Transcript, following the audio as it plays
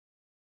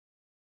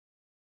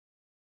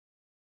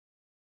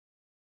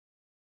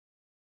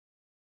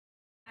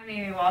I'm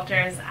Amy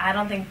Walters. I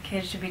don't think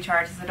kids should be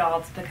charged as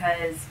adults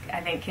because I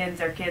think kids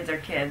are kids are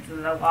kids.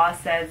 The law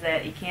says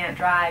that you can't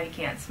drive, you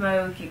can't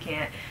smoke, you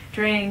can't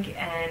drink,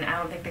 and I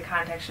don't think the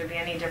context should be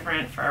any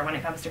different for when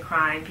it comes to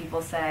crime.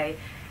 People say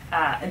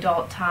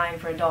adult time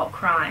for adult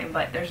crime,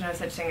 but there's no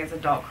such thing as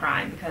adult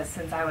crime because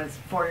since I was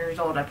 4 years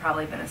old, I've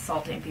probably been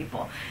assaulting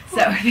people.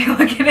 So if you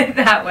look at it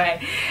that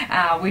way,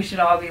 we should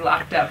all be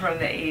locked up from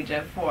the age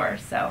of 4.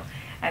 So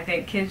I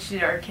think kids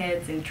are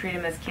kids and treat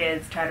them as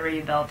kids, try to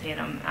rehabilitate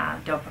them,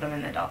 don't put them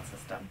in the adult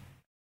system.